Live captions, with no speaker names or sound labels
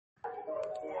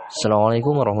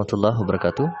Assalamualaikum warahmatullahi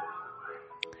wabarakatuh.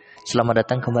 Selamat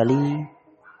datang kembali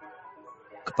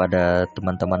kepada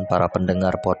teman-teman para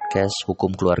pendengar Podcast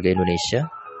Hukum Keluarga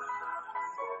Indonesia.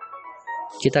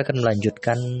 Kita akan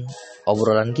melanjutkan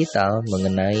obrolan kita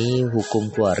mengenai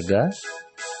hukum keluarga.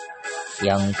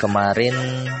 Yang kemarin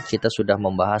kita sudah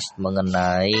membahas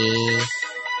mengenai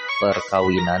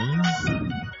perkawinan,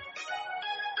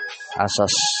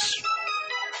 asas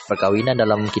perkawinan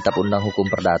dalam Kitab Undang Hukum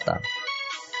Perdata.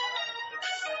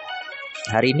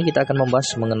 Hari ini kita akan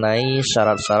membahas mengenai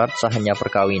syarat-syarat sahnya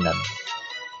perkawinan.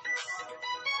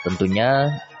 Tentunya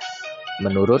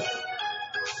menurut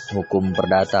hukum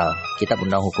perdata, Kitab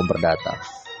Undang Hukum Perdata.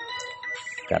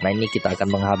 Karena ini kita akan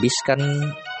menghabiskan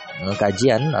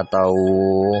kajian atau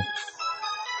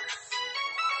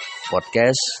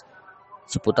podcast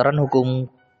seputaran hukum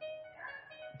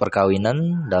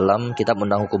perkawinan dalam Kitab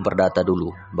Undang Hukum Perdata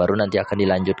dulu. Baru nanti akan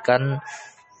dilanjutkan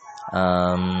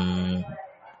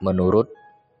menurut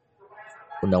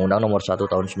Undang-Undang Nomor 1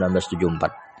 Tahun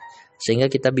 1974. Sehingga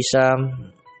kita bisa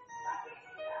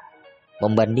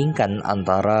membandingkan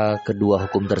antara kedua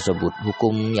hukum tersebut,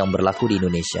 hukum yang berlaku di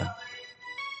Indonesia.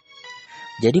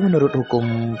 Jadi menurut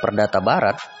hukum perdata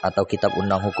barat atau Kitab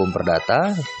Undang Hukum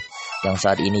Perdata yang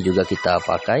saat ini juga kita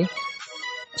pakai,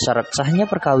 syarat sahnya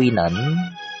perkawinan,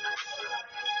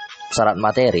 syarat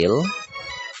material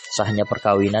sahnya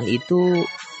perkawinan itu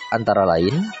antara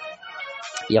lain,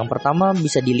 yang pertama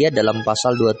bisa dilihat dalam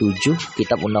pasal 27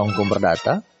 Kitab Undang Hukum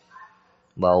Perdata,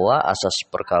 bahwa asas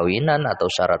perkawinan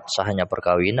atau syarat sahnya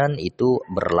perkawinan itu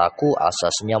berlaku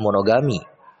asasnya monogami.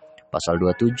 Pasal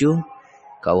 27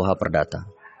 KUHPerdata.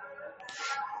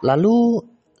 Lalu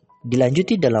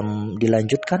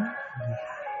dilanjutkan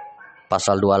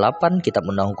pasal 28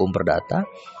 Kitab Undang Hukum Perdata,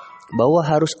 bahwa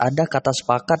harus ada kata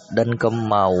sepakat dan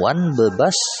kemauan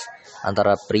bebas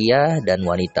antara pria dan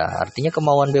wanita. Artinya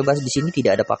kemauan bebas di sini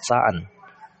tidak ada paksaan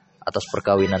atas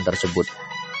perkawinan tersebut.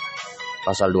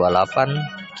 Pasal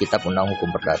 28 Kitab Undang Hukum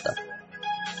Perdata.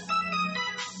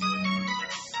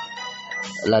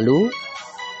 Lalu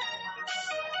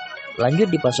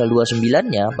lanjut di pasal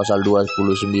 29-nya, pasal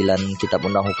 29 Kitab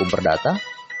Undang Hukum Perdata,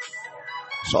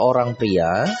 seorang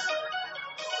pria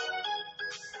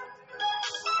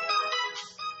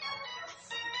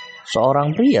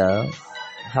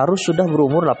harus sudah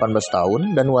berumur 18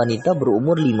 tahun dan wanita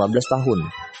berumur 15 tahun.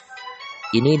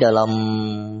 Ini dalam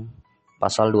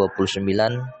pasal 29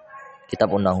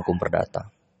 Kitab Undang Hukum Perdata.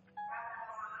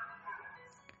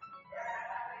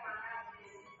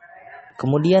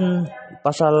 Kemudian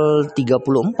pasal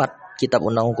 34 Kitab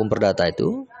Undang Hukum Perdata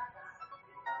itu,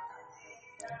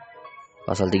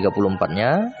 pasal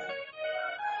 34-nya,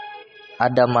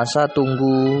 ada masa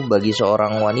tunggu bagi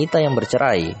seorang wanita yang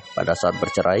bercerai pada saat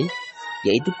bercerai,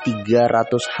 yaitu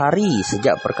 300 hari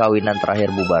sejak perkawinan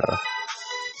terakhir bubar.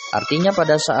 Artinya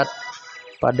pada saat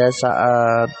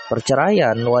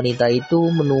perceraian wanita itu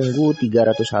menunggu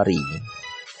 300 hari.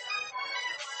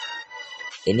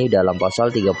 Ini dalam pasal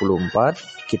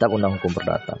 34 Kitab Undang Hukum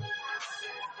Perdata.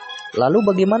 Lalu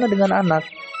bagaimana dengan anak?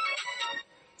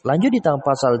 Lanjut di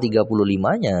pasal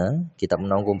 35-nya Kitab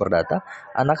Undang Hukum Perdata,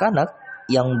 anak-anak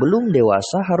yang belum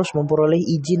dewasa harus memperoleh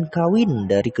izin kawin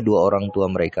dari kedua orang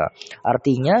tua mereka.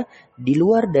 Artinya di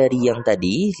luar dari yang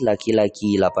tadi,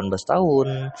 laki-laki 18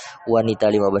 tahun,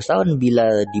 wanita 15 tahun,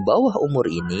 bila di bawah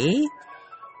umur ini,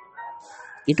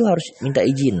 itu harus minta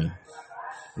izin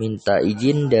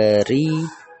dari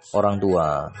orang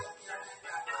tua.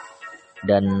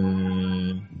 Dan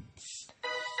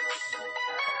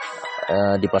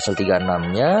di pasal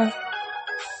 36-nya,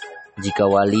 jika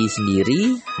wali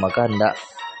sendiri maka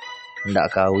hendak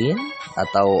kawin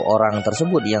atau orang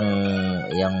tersebut yang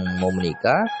mau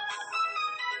menikah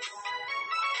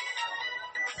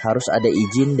harus ada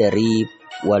izin dari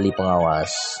wali pengawas.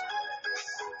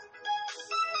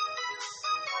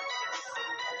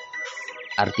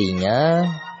 Artinya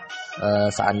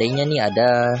seandainya nih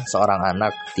ada seorang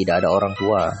anak, tidak ada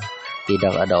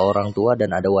orang tua dan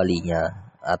ada walinya,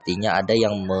 artinya ada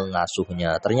yang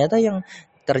mengasuhnya. Ternyata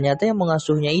yang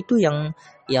mengasuhnya itu yang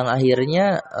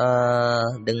akhirnya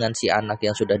dengan si anak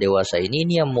yang sudah dewasa ini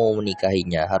yang mau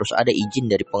menikahinya, harus ada izin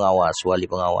dari pengawas,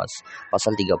 wali pengawas.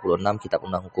 Pasal 36 Kitab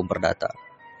Undang Hukum Perdata.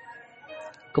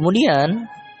 Kemudian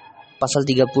pasal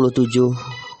 37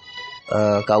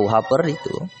 KUHPer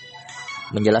itu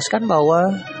menjelaskan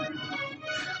bahwa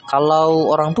kalau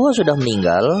orang tua sudah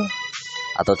meninggal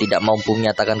atau tidak mampu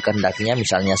menyatakan kehendaknya,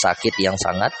 misalnya sakit yang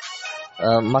sangat,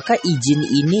 maka izin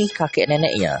ini kakek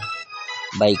neneknya,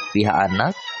 baik pihak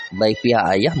anak, baik pihak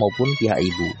ayah maupun pihak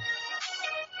ibu.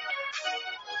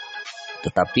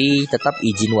 Tetapi tetap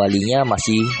izin walinya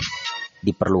masih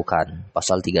diperlukan.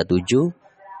 Pasal 37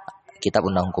 Kitab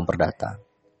Undang Hukum Perdata.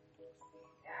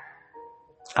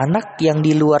 Anak yang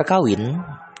di luar kawin,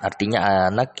 artinya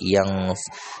anak yang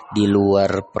di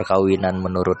luar perkawinan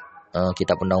menurut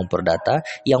Kitab Undang Hukum Perdata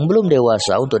yang belum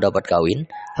dewasa untuk dapat kawin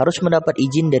harus mendapat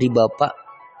izin dari bapak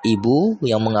ibu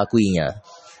yang mengakuinya.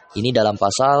 Ini dalam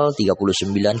pasal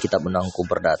 39 Kitab Undang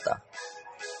Hukum Perdata.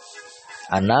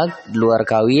 Anak di luar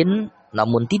kawin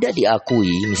namun tidak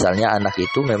diakui, misalnya anak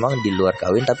itu memang di luar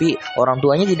kawin tapi orang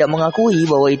tuanya tidak mengakui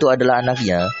bahwa itu adalah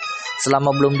anaknya.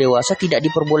 Selama belum dewasa tidak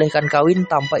diperbolehkan kawin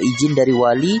tanpa izin dari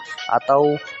wali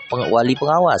atau wali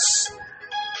pengawas.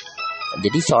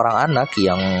 Jadi seorang anak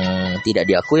yang tidak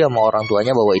diakui sama orang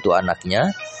tuanya bahwa itu anaknya,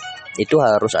 itu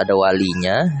harus ada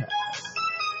walinya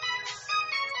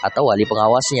atau wali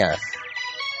pengawasnya.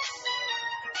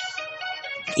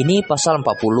 Ini pasal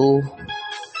 40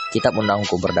 Kitab Undang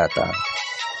Hukum Perdata.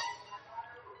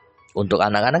 Untuk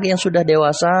anak-anak yang sudah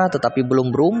dewasa tetapi belum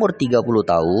berumur 30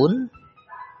 tahun,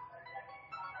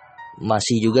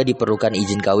 masih juga diperlukan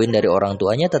izin kawin dari orang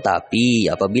tuanya, tetapi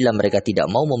apabila mereka tidak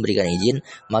mau memberikan izin,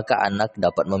 maka anak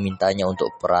dapat memintanya untuk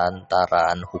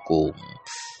perantaraan hukum.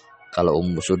 Kalau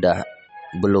sudah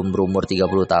belum berumur 30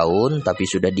 tahun, tapi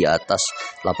sudah di atas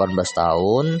 18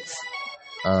 tahun,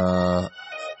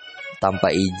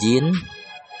 tanpa izin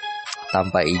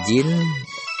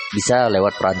bisa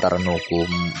lewat perantaran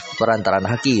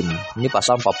hakim. Ini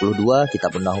pasal 42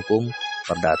 Kitab Undang Hukum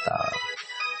Perdata.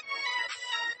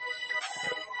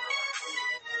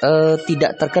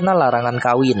 Tidak terkena larangan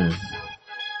kawin.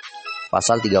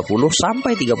 Pasal 30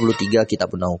 sampai 33 Kitab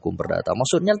Undang Hukum Perdata.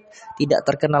 Maksudnya tidak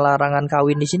terkena larangan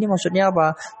kawin di sini maksudnya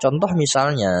apa? Contoh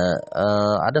misalnya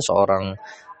ada seorang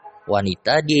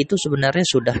wanita, dia itu sebenarnya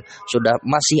sudah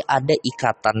masih ada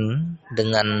ikatan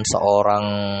dengan seorang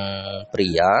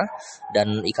pria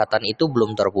dan ikatan itu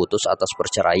belum terputus atas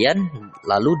perceraian,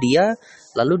 lalu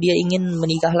dia ingin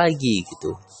menikah lagi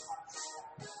gitu.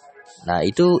 Nah,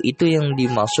 itu yang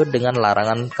dimaksud dengan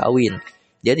larangan kawin.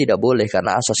 Dia tidak boleh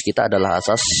karena asas kita adalah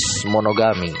asas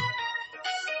monogami.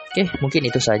 Oke, mungkin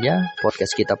itu saja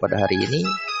podcast kita pada hari ini.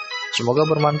 Semoga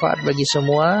bermanfaat bagi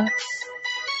semua.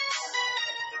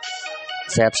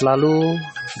 Sehat selalu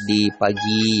di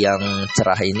pagi yang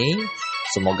cerah ini.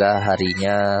 Semoga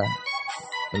harinya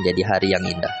menjadi hari yang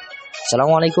indah.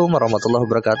 Assalamualaikum warahmatullahi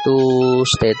wabarakatuh.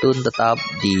 Stay tune tetap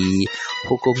di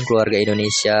Hukum Keluarga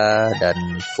Indonesia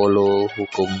dan follow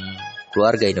Hukum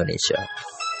Keluarga Indonesia.